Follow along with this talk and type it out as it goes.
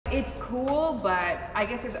it's cool, but I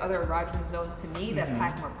guess there's other erogenous zones to me that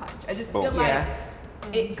pack more punch. I just feel like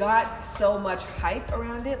it got so much hype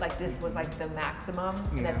around it. Like this was like the maximum,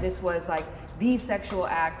 and that this was like the sexual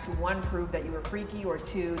act to one, prove that you were freaky, or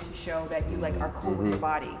two, to show that you like are cool with your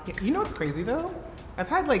body. You know what's crazy though? I've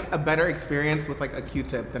had like a better experience with like a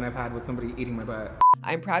Q-tip than I've had with somebody eating my butt.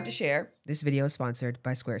 I'm proud to share this video is sponsored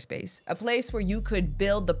by Squarespace, a place where you could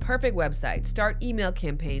build the perfect website, start email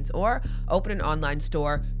campaigns, or open an online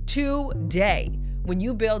store today. When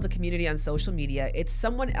you build a community on social media, it's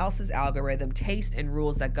someone else's algorithm, taste, and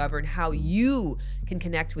rules that govern how you can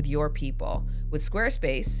connect with your people. With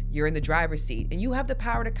Squarespace, you're in the driver's seat, and you have the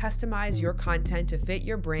power to customize your content to fit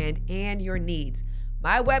your brand and your needs.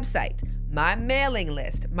 My website, my mailing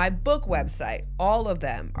list, my book website, all of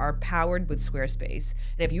them are powered with Squarespace.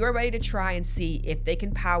 And if you are ready to try and see if they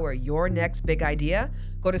can power your next big idea,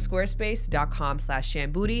 go to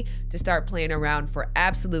squarespace.com/shambooty to start playing around for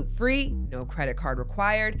absolute free, no credit card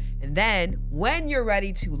required. And then when you're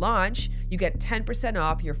ready to launch, you get 10%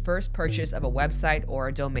 off your first purchase of a website or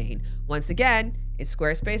a domain. Once again, it's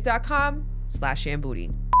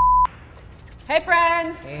squarespace.com/shambooty. Hey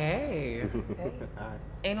friends! Hey.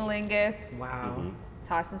 Analingus. Wow.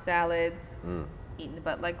 Tossing salads. Eating the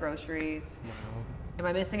butt like groceries. Wow. Am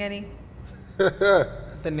I missing any?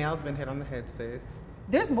 The nail's been hit on the head, sis.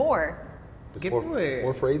 There's more. Get to it.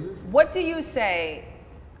 More phrases? What do you say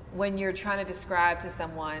when you're trying to describe to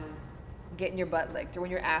someone getting your butt licked, or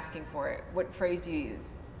when you're asking for it? What phrase do you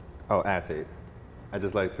use? Oh, ass ate. I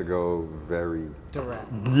just like to go very direct.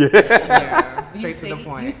 Yeah. Straight to the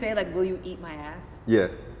point. Do you say like, will you eat my ass? Yeah.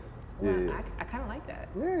 Well, Yeah. I kind of like that.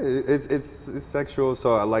 Yeah, it's sexual,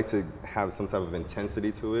 so I like to have some type of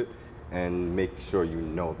intensity to it and make sure you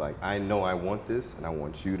know, like, I know I want this, and I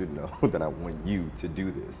want you to know that I want you to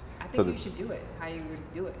do this. I think you should do it. How you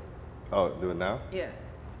would do it. Oh, do it now? Yeah.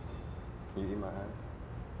 Can you eat my ass?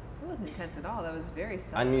 It wasn't intense at all. That was very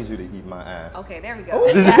subtle. I need you to eat my ass. Okay, there we go.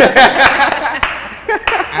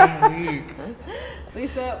 I'm weak.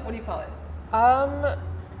 Lisa, what do you call it?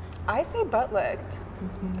 I say butt licked.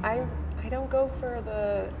 I don't go for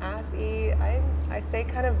the ass eat. I stay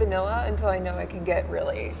kind of vanilla until I know I can get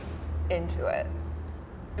really into it.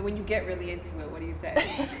 And when you get really into it, what do you say?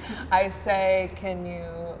 I say, can you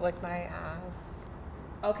lick my ass?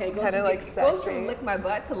 Okay, Kind of like goes sexy. from lick my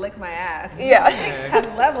butt to lick my ass. Yeah. It has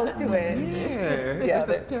levels to it. Yeah. There's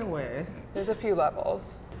a stairway. There's a few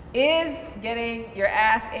levels. Is getting your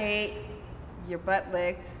ass ate, your butt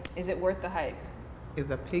licked, is it worth the hype?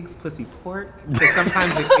 Is a pig's pussy pork? Because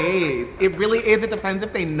sometimes it is. It really is. It depends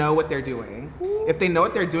if they know what they're doing. If they know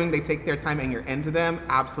what they're doing, they take their time and you're into them,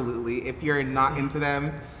 absolutely. If you're not into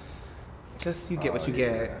them, just you get what you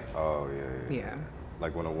get. Oh, yeah. Yeah.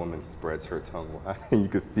 Like when a woman spreads her tongue wide, you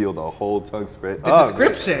could feel the whole tongue spread. The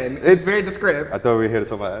description. It's very descriptive. I thought we were here to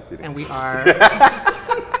talk about ass eating. And we are.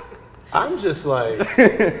 I'm just like,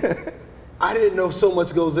 I didn't know so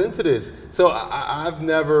much goes into this. So I've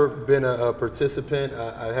never been a participant.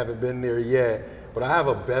 I haven't been there yet, but I have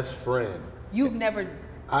a best friend. You've never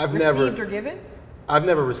received or given? I've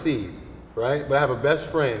never received, right? But I have a best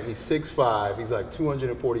friend. He's 6'5", he's like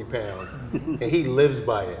 240 pounds, and he lives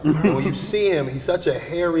by it. And when you see him, he's such a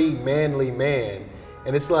hairy, manly man.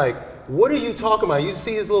 And it's like, what are you talking about? You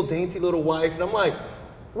see his little dainty little wife, and I'm like,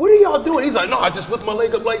 what are y'all doing? He's like, no, I just lift my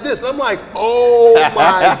leg up like this. And I'm like, oh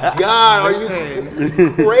my God, are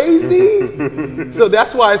you crazy? So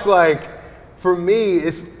that's why it's like, for me,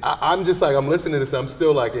 I'm just like, I'm listening to this, I'm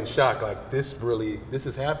still like in shock, like this is happening. This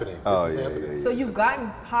is happening. So you've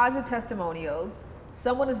gotten positive testimonials,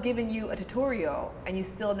 someone is giving you a tutorial, and you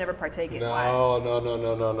still never partake in it. No.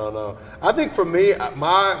 I think for me,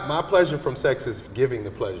 my pleasure from sex is giving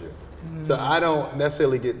the pleasure. So I don't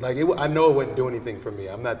necessarily get, like, I know it wouldn't do anything for me.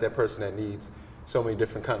 I'm not that person that needs so many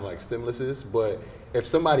different kind of like stimuluses, but if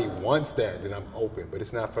somebody wants that, then I'm open, but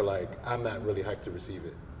it's not for like, I'm not really hyped to receive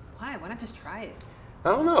it. Why? Why not just try it? I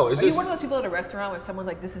don't know. Are you one of those people at a restaurant when someone's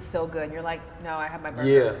like, this is so good, and you're like, no, I have my burger.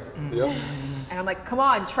 Yeah, yep. And I'm like, come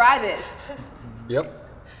on, try this. Yep.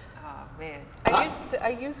 Oh, man. I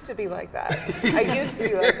used to be like that.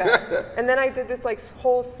 And then I did this like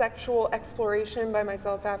whole sexual exploration by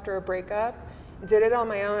myself after a breakup. Did it on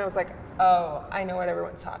my own. I was like, oh, I know what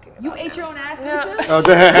everyone's talking about. You ate your own ass, No. Lisa?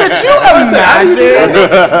 Could you imagine?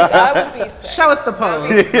 That would be sick. Show us the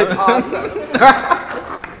pose. Awesome.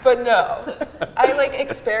 But no, I like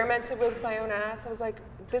experimented with my own ass. I was like,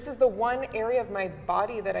 this is the one area of my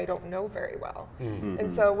body that I don't know very well. And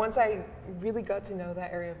so once I really got to know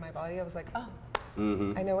that area of my body, I was like, oh,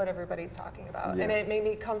 I know what everybody's talking about. Yeah. And it made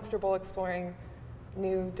me comfortable exploring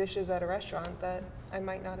new dishes at a restaurant that I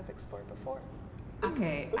might not have explored before.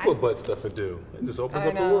 Okay. Look what butt stuff would do. It just opens I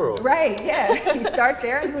up the know. world. Right, yeah. You start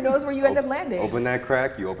there and who knows where you end up landing. Open that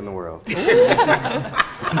crack, you open the world.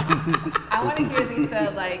 I want to hear,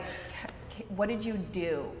 Lisa, like, what did you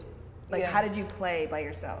do? Like, Yeah. how did you play by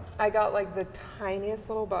yourself? I got like the tiniest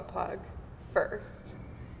little butt plug first.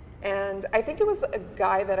 And I think it was a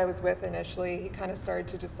guy that I was with initially. He kind of started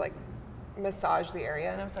to just like massage the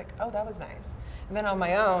area, and I was like, oh, that was nice. And then on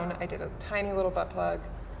my own, I did a tiny little butt plug.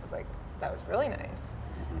 I was like, that was really nice.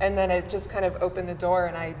 And then it just kind of opened the door,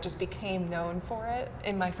 and I just became known for it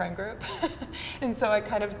in my friend group. And so I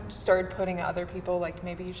kind of started putting other people like,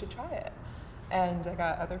 maybe you should try it. And I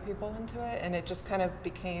got other people into it, and it just kind of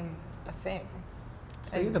became a thing.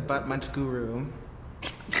 So you're the butt munch guru.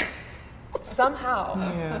 Somehow.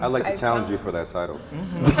 Yeah. I'd like to I challenge found- you for that title.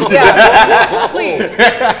 Yeah, please.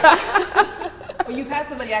 Well, you've had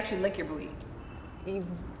somebody actually lick your booty.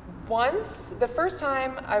 Once, the first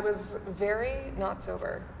time, I was very not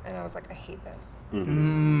sober, and I was like, I hate this.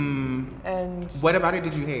 And What about it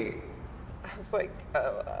did you hate? I was like,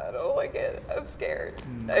 oh, I don't like it. I'm scared.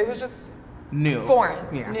 It was just New. foreign,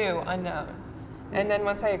 Yeah. new, unknown. And then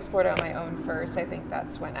once I explored it on my own first, I think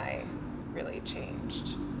that's when I really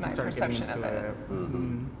changed my Started perception getting of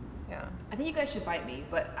into it. Yeah. I think you guys should fight me,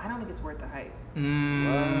 but I don't think it's worth the hype.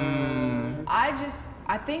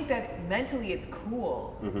 I think that mentally it's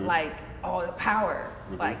cool. Like, oh, the power.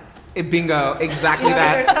 Like, Bingo, exactly you know,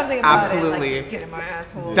 that. there's something about Absolutely. it. Like, get in my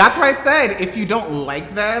asshole. That's what I said. If you don't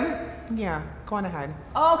like them, yeah, go on ahead.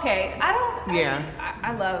 Okay, I don't. Yeah.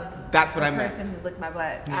 I love. That's what the I meant. person who's licked my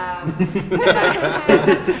butt.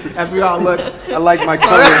 As we all look. I like my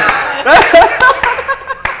current.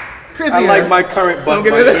 I like my current butt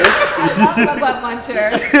muncher. I love my butt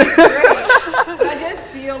muncher. It's great. I just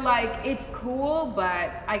feel like it's cool,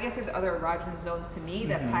 but I guess there's other erogenous zones to me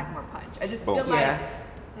that pack more punch. I just feel like Yeah.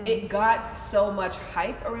 it got so much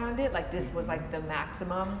hype around it. Like this was like the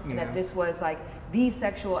maximum, and that this was like the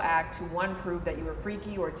sexual act to one, prove that you were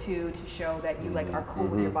freaky, or two, to show that you like are cool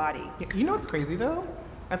with your body. You know what's crazy though?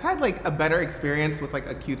 I've had like a better experience with like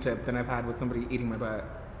a Q-tip than I've had with somebody eating my butt.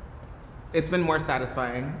 It's been more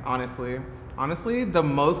satisfying, honestly. Honestly, the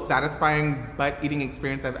most satisfying butt eating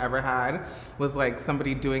experience I've ever had was like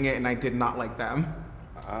somebody doing it and I did not like them.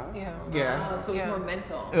 Yeah. Yeah. Oh, so it's Yeah. more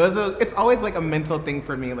mental. It's always like a mental thing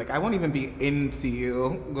for me. Like I won't even be into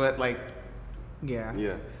you, but like, yeah.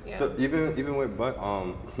 Yeah. Yeah. So even with butt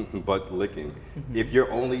butt licking, if you're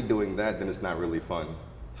only doing that, then it's not really fun.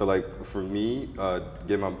 So like for me,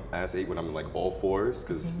 getting my ass ate when I'm like all fours,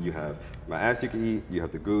 because you have my ass you can eat, you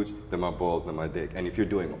have the gooch, then my balls, then my dick. And if you're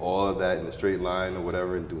doing all of that in a straight line or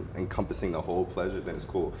whatever, and encompassing the whole pleasure, then it's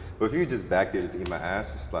cool. But if you're just back there just eating my ass,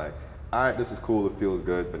 it's just like, all right, this is cool, it feels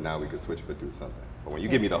good, but now we can switch up and do something. But when you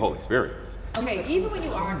give me the whole experience. Okay, even when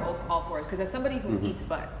you aren't all fours, because as somebody who eats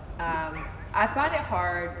butt, I find it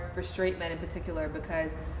hard for straight men in particular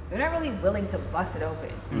because they're not really willing to bust it open.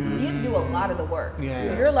 So you have to do a lot of the work. Yeah.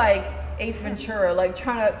 So you're like Ace Ventura, like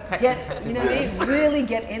trying to get, you know what I mean, really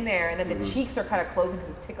get in there, and then the cheeks are kind of closing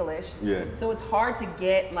because it's ticklish. Yeah. So it's hard to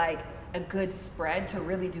get like a good spread to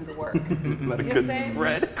really do the work. Not a You know what good I'm saying?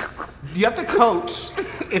 spread. You have to coach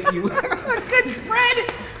if you good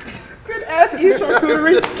spread. Good ass eat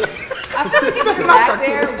charcuterie. I feel like if you're back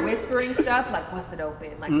there whispering stuff like bust it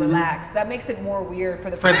open, like relax, that makes it more weird for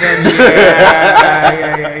the For them,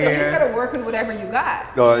 yeah. So you just gotta work with whatever you got.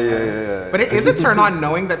 Oh yeah. But it is a turn on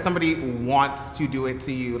knowing that somebody wants to do it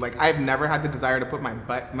to you. Like I've never had the desire to put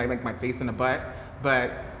my face in a butt,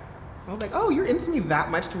 but I was like, oh, you're into me that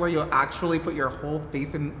much to where you'll actually put your whole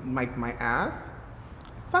face in my ass?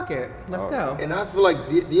 Fuck it, let's go. And I feel like,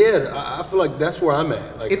 I feel like that's where I'm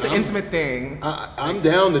at. Like It's an intimate thing. I'm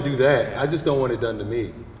down to do that. I just don't want it done to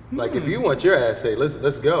me. Like if you want your ass ate,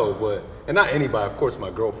 let's go. But and not anybody, of course, my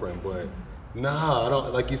girlfriend. But nah, I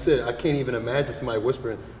don't. Like you said, I can't even imagine somebody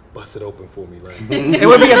whispering, "Bust it open for me." Like It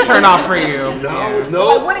would be a turn off for you. no.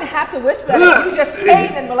 Well, I wouldn't have to whisper that if you just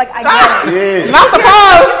came and were like, I get it. Not the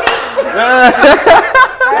pause.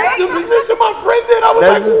 That's the position my friend did. I was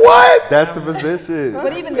like, what? That's the position.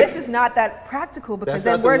 But even this is not that practical because That's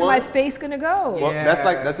then not the where's my one? face gonna go? Well, Yeah.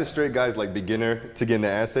 that's a straight guy's like beginner to getting the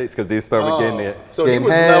ass ate because they start with getting their so he getting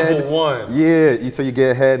was head. level one. Yeah, so you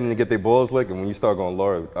get head and you get their balls licked, and when you start going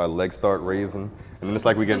lower, our legs start raising, and then it's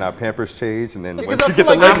like we getting our Pampers changed, and then once I you feel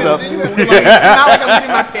get the like legs up, Not like I'm getting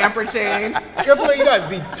my pamper changed. I feel like you gotta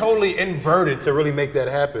be totally inverted to really make that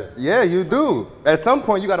happen. yeah, you do. At some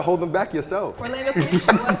point, you got to hold them back yourself. Orlando, can you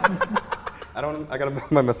show us? I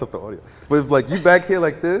might mess up the audio. But if like you back here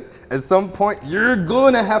like this, at some point, you're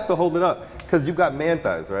gonna have to hold it up. because you got man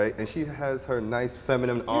thighs, right? And she has her nice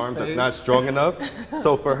feminine arms that's not strong enough.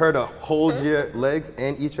 So for her to hold your legs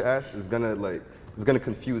and eat your ass is gonna it's gonna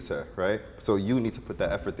confuse her, right? So you need to put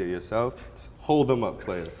that effort there yourself. Just hold them up,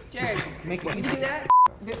 player. Jared, can you do that?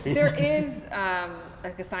 There is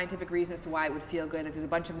like a scientific reason as to why it would feel good. There's a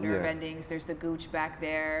bunch of nerve endings. There's the gooch back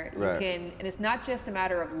there. You can, and it's not just a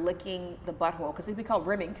matter of licking the butthole, because it can be called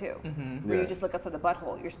rimming too, where you just lick outside the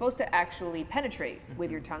butthole. You're supposed to actually penetrate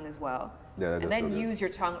with your tongue as well, and then use your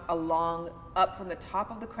tongue up from the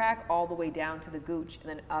top of the crack all the way down to the gooch, and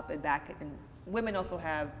then up and back. And women also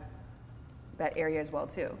have that area as well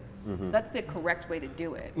too. So that's the correct way to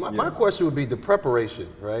do it. My question would be the preparation,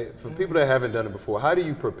 right? For people that haven't done it before, how do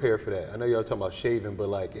you prepare for that? I know y'all talking about shaving, but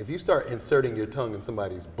like if you start inserting your tongue in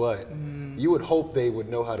somebody's butt, you would hope they would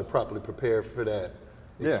know how to properly prepare for that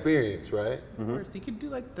experience, right? First, you could do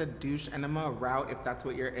like the douche enema route if that's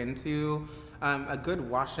what you're into. A good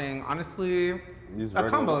washing, honestly, a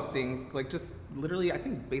combo of things. Like just literally, I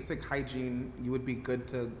think basic hygiene, you would be good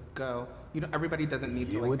to go. You know, everybody doesn't need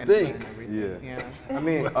to like would think. Yeah. I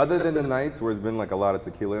mean, other than the nights where it's been like a lot of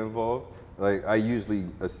tequila involved, like I usually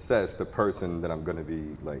assess the person that I'm gonna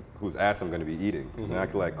be like, whose ass I'm gonna be eating. And I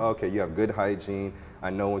can like, oh, okay, you have good hygiene. I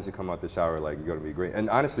know once you come out the shower, like you're gonna be great. And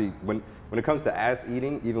honestly, when it comes to ass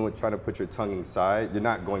eating, even with trying to put your tongue inside, you're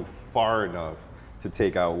not going far enough to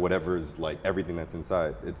take out whatever's like everything that's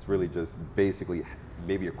inside. It's really just basically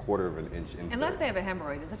maybe a quarter of an inch inside. Unless they have a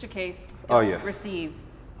hemorrhoid. In such a case, don't receive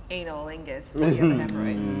analingus when you have a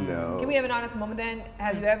hemorrhoid. No. Can we have an honest moment then?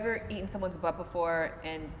 Have you ever eaten someone's butt before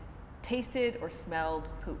and tasted or smelled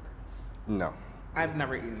poop? No. I've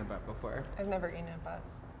never eaten a butt before. I've never eaten a butt.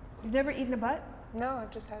 You've never eaten a butt? No,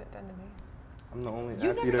 I've just had it done to me. I'm the only You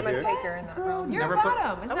ass never- eater I'm a here. taker in that realm. You're a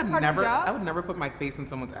bottom. Isn't that part of the job? I would never put my face in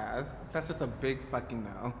someone's ass. That's just a big fucking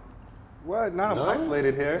no. What? Not No? I'm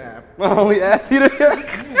isolated here. I'm the only ass eater here.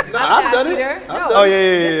 I've done it. No, Oh yeah,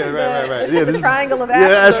 this is right. This Yeah, is the this triangle of yeah,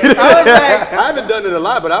 ass. I haven't done it a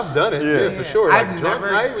lot, but I've done it. Yeah, for sure. Like I've drunk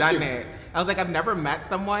never night with done you. it. I was like, I've never met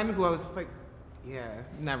someone who I was just like, yeah,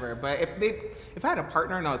 never. But if I had a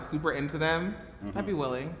partner and I was super into them, I'd be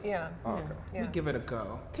willing. Yeah. Oh, okay. Yeah. We'd give it a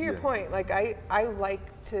go. To your point, like I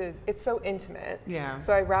like to, it's so intimate. Yeah.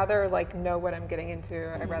 So I rather like know what I'm getting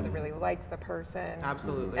into. I rather really like the person.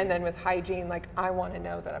 Absolutely. And then with hygiene, like I want to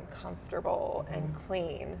know that I'm comfortable and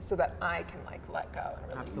clean so that I can like let go and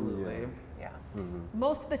release. Absolutely. Yeah.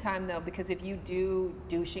 Most of the time though, because if you do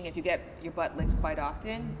douching, if you get your butt licked quite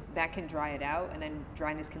often, that can dry it out, and then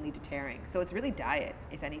dryness can lead to tearing. So it's really diet,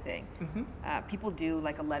 if anything. People do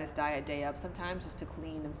like a lettuce diet day of sometimes just to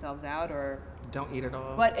clean themselves out, or Don't eat it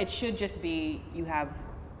all. but it should just be you have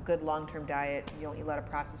good long-term diet, you don't eat a lot of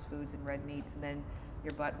processed foods and red meats, and then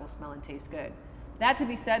your butt will smell and taste good. That to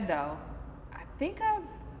be said though, I think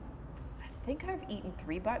I've eaten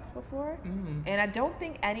 3 butts before, and I don't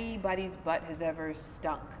think anybody's butt has ever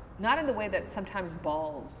stunk. Not in the way that sometimes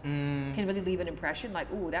balls can really leave an impression,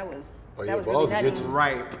 like, ooh, that was really balls nutty. get you.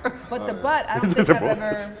 Right. But the butt, I don't think I've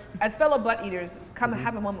ever, as fellow butt eaters, come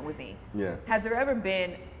have a moment with me. Yeah. Has there ever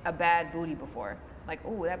been a bad booty before? Like,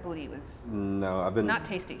 ooh, that booty was No, I've been not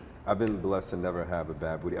tasty. I've been blessed to never have a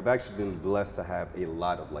bad booty. I've actually been blessed to have a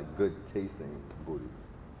lot of like good tasting booties.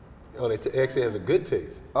 Oh, it actually has a good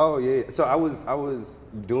taste. Oh yeah. So I was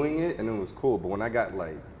doing it and it was cool, but when I got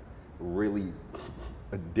like really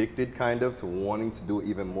addicted kind of to wanting to do it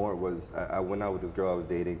even more was I went out with this girl I was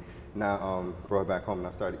dating. Now brought her back home and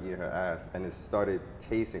I started eating her ass and it started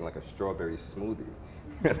tasting like a strawberry smoothie.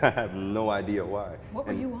 And I have no idea why. What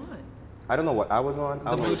were you on? I don't know what I was on.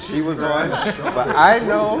 I don't know what she was on. But I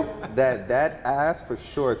know that ass for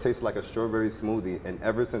sure tastes like a strawberry smoothie. And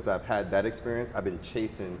ever since I've had that experience, I've been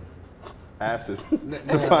chasing asses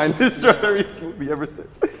to find this strawberry smoothie ever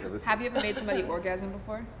since. Have you ever made somebody orgasm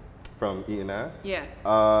before? From eating ass? Yeah.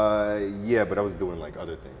 Yeah, but I was doing like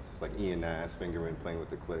other things. Just like eating ass, fingering, playing with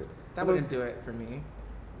the clit. That wouldn't do it for me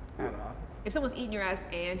at all. If someone's eating your ass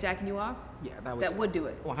and jacking you off, Yeah, that would do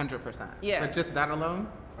it. 100%. Yeah. But just that alone,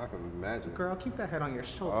 I can imagine. girl, keep that head on your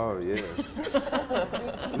shoulder. Oh yeah.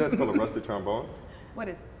 You know it's called a rusted trombone? What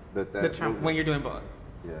is? When you're doing both.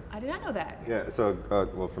 Yeah. I did not know that. Yeah, so,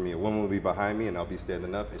 well, for me, a woman will be behind me and I'll be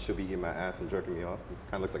standing up and she'll be eating my ass and jerking me off. It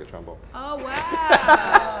kind of looks like a trombone. Oh,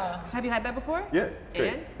 wow. Have you had that before? Yeah, it's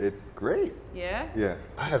great. And? It's great. Yeah? Yeah.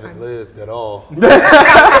 I haven't lived at all.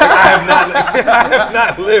 I have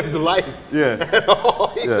not lived life Yeah. at all.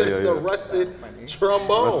 He said yeah, it's a yeah. rusted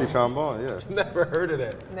trombone. Rusty trombone, yeah. Never heard of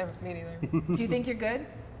that. Never, me neither. Do you think you're good?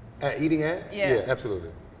 At eating ass? Yeah.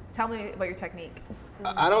 Absolutely. Tell me about your technique.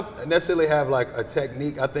 I don't necessarily have like a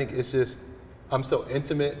technique. I think it's just I'm so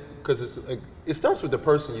intimate because it's like it starts with the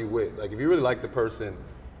person you with. Like if you really like the person,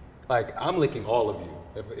 like I'm licking all of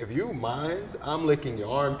you. If you minds, I'm licking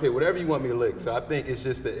your armpit, whatever you want me to lick. So I think it's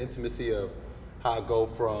just the intimacy of how I go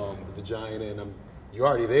from the vagina and you're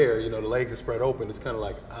already there, you know, the legs are spread open. It's kind of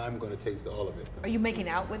like, I'm gonna taste all of it. Are you making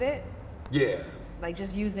out with it? Yeah. Like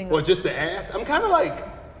just using? Or just the ass? I'm kind of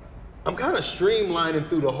streamlining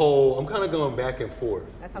through the whole, I'm kind of going back and forth.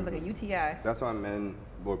 That sounds like a UTI. That's why men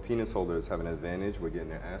or penis holders have an advantage with getting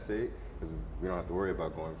their ass ate, because we don't have to worry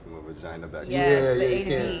about going from a vagina back to Yes, the you A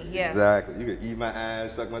to B, yeah. Exactly. You can eat my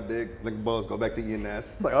ass, suck my dick, lick balls, go back to eating ass.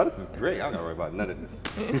 It's like, oh, this is great. I don't gotta worry about none of this.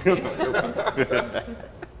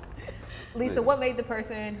 Lisa, what made the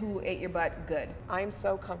person who ate your butt good? I'm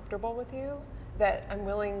so comfortable with you that I'm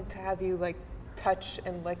willing to have you like touch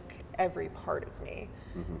and lick every part of me.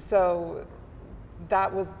 So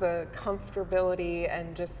that was the comfortability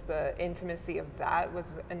and just the intimacy of that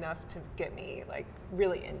was enough to get me like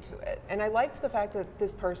really into it. And I liked the fact that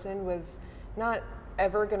this person was not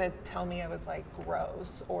ever gonna tell me I was like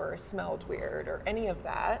gross or smelled weird or any of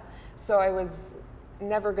that. So I was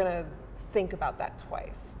never gonna think about that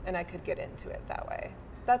twice, and I could get into it that way.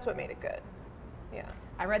 That's what made it good. Yeah.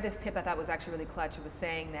 I read this tip I thought was actually really clutch. It was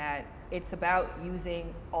saying that it's about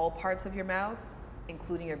using all parts of your mouth,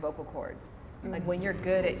 including your vocal cords. Like when you're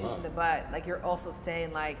good at eating the butt, like you're also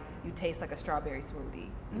saying like you taste like a strawberry smoothie.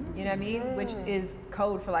 You know what I mean? Which is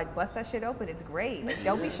code for like bust that shit open. It's great. Like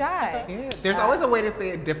don't be shy. Yeah, there's always a way to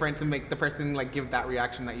say it different to make the person like give that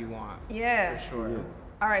reaction that you want. Yeah. For sure.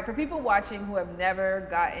 All right, for people watching who have never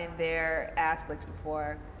gotten their ass licked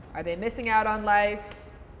before, are they missing out on life?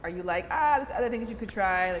 Are you like, there's other things you could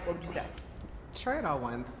try? Like, what would you say? Try it all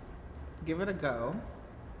once, give it a go,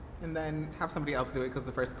 and then have somebody else do it because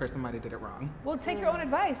the first person might have did it wrong. Well, take your own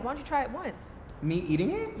advice. Why don't you try it once? Me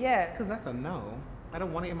eating it? Yeah. Because that's a no. I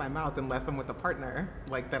don't want it in my mouth unless I'm with a partner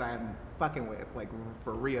like that I'm fucking with, like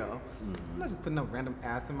for real. I'm not just putting no random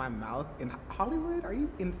ass in my mouth in Hollywood. Are you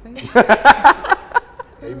insane?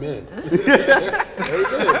 Amen.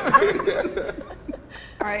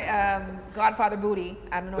 All right, Godfather Booty.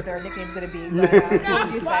 I don't know what their nickname's gonna be, but what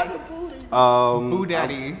would you say? Boo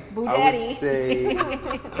Daddy. Boo I Daddy.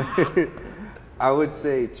 would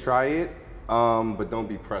say try it, but don't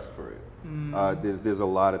be pressed for it. There's a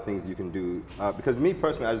lot of things you can do. Because me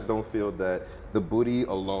personally, I just don't feel that the booty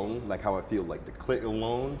alone, like how I feel like the clit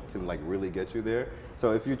alone can like really get you there.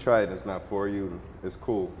 So if you try it and it's not for you, it's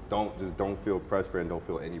cool. Don't feel pressed for it and don't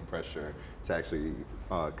feel any pressure to actually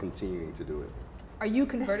continuing to do it. Are you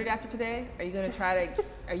converted after today? Are you gonna try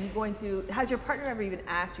to, has your partner ever even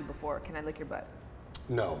asked you before, can I lick your butt?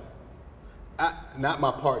 No. Not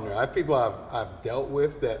my partner. I have people I've dealt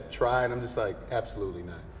with that try, and I'm just like, absolutely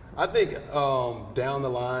not. I think down the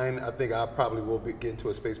line, I think I probably will get into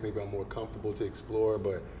a space maybe I'm more comfortable to explore,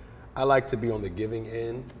 but I like to be on the giving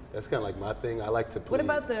end. That's kind of like my thing. I like to please. What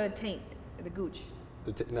about the taint, the gooch?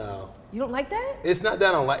 No. You don't like that? It's not that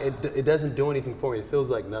I don't like it. It doesn't do anything for me. It feels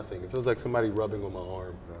like nothing. It feels like somebody rubbing on my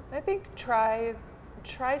arm. I think try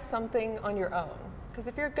something on your own. Because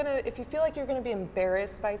if you feel like you're gonna be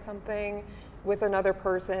embarrassed by something with another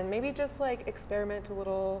person, maybe just like experiment a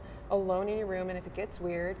little alone in your room, and if it gets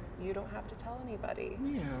weird, you don't have to tell anybody.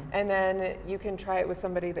 Yeah. And then you can try it with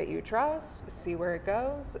somebody that you trust, see where it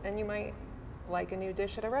goes, and you might like a new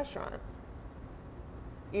dish at a restaurant.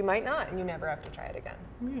 You might not, and you never have to try it again.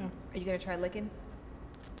 Yeah. Are you gonna try licking?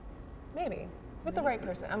 Maybe. With the right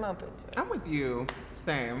person. I'm open to it. I'm with you.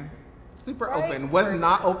 Same. Super Right open. Was person.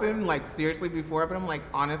 not open like seriously before, but I'm like,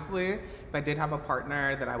 honestly, if I did have a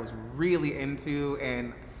partner that I was really into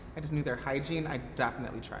and I just knew their hygiene, I'd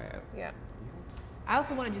definitely try it. Yeah. I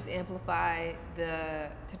also want to just amplify the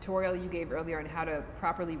tutorial you gave earlier on how to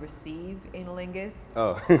properly receive analingus.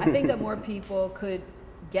 Oh. I think that more people could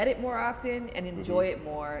get it more often and enjoy it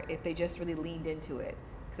more if they just really leaned into it.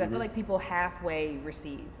 Because I feel like people halfway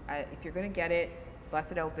receive. If you're gonna get it,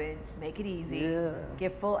 bust it open, make it easy,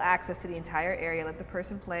 give full access to the entire area, let the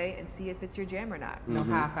person play and see if it's your jam or not. No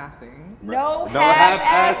half-assing. No No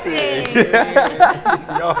half-assing.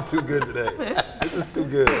 Y'all too good today. This is too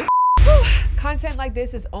good. Content like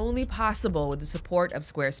this is only possible with the support of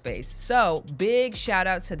Squarespace. So big shout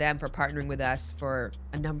out to them for partnering with us for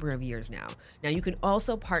a number of years now. Now you can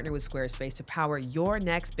also partner with Squarespace to power your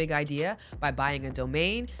next big idea by buying a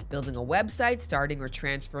domain, building a website, starting or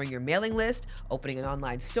transferring your mailing list, opening an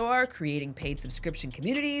online store, creating paid subscription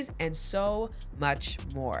communities, and so much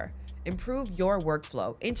more. Improve your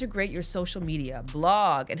workflow, integrate your social media,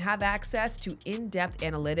 blog, and have access to in-depth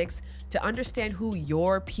analytics to understand who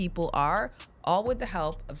your people are, all with the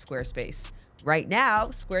help of Squarespace. Right now,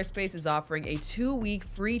 Squarespace is offering a 2-week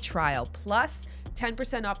free trial plus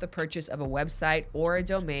 10% off the purchase of a website or a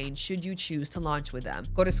domain should you choose to launch with them.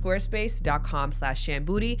 Go to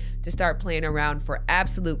squarespace.com/shambooty to start playing around for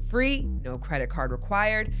absolute free, no credit card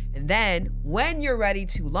required. And then when you're ready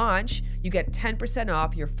to launch, you get 10%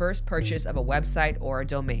 off your first purchase of a website or a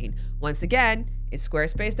domain. Once again, it's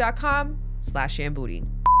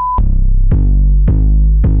squarespace.com/shambooty.